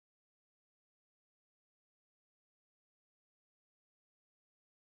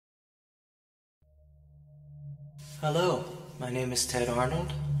Hello, my name is Ted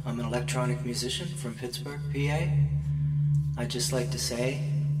Arnold. I'm an electronic musician from Pittsburgh, PA. I'd just like to say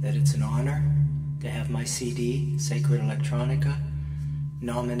that it's an honor to have my CD, Sacred Electronica,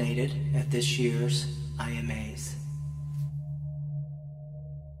 nominated at this year's IMAs.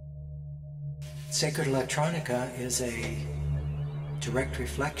 Sacred Electronica is a direct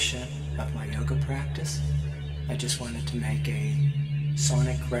reflection of my yoga practice. I just wanted to make a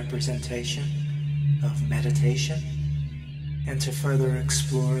sonic representation of meditation and to further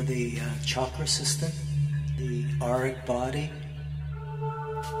explore the chakra system, the auric body,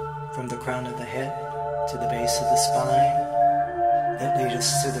 from the crown of the head to the base of the spine, that lead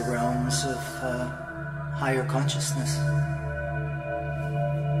us to the realms of higher consciousness.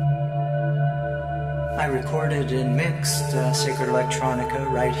 I recorded and mixed Sacred Electronica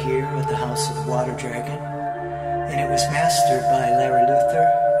right here at the House of the Water Dragon, and it was mastered by Larry Luther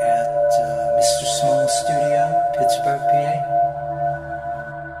at Mr. Small Studio, Pittsburgh, PA.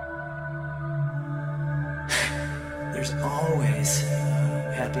 There's always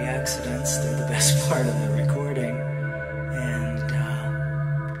happy accidents. They're the best part of the recording, and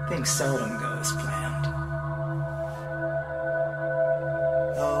things seldom go as planned.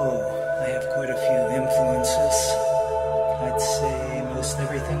 I have quite a few influences. I'd say most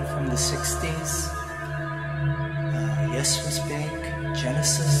everything from the 60s. Yes was big,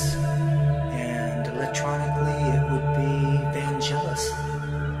 Genesis, and electronically it would be Vangelis.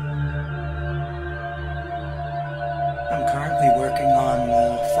 I'm currently working on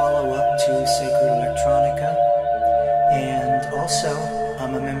a follow-up to Sacred Electronica, and also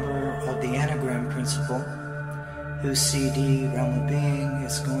I'm a member of the Anagram Principle, whose CD, Realm of Being,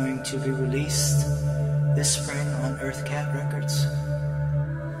 is going to be released this spring on Earth Cat Records.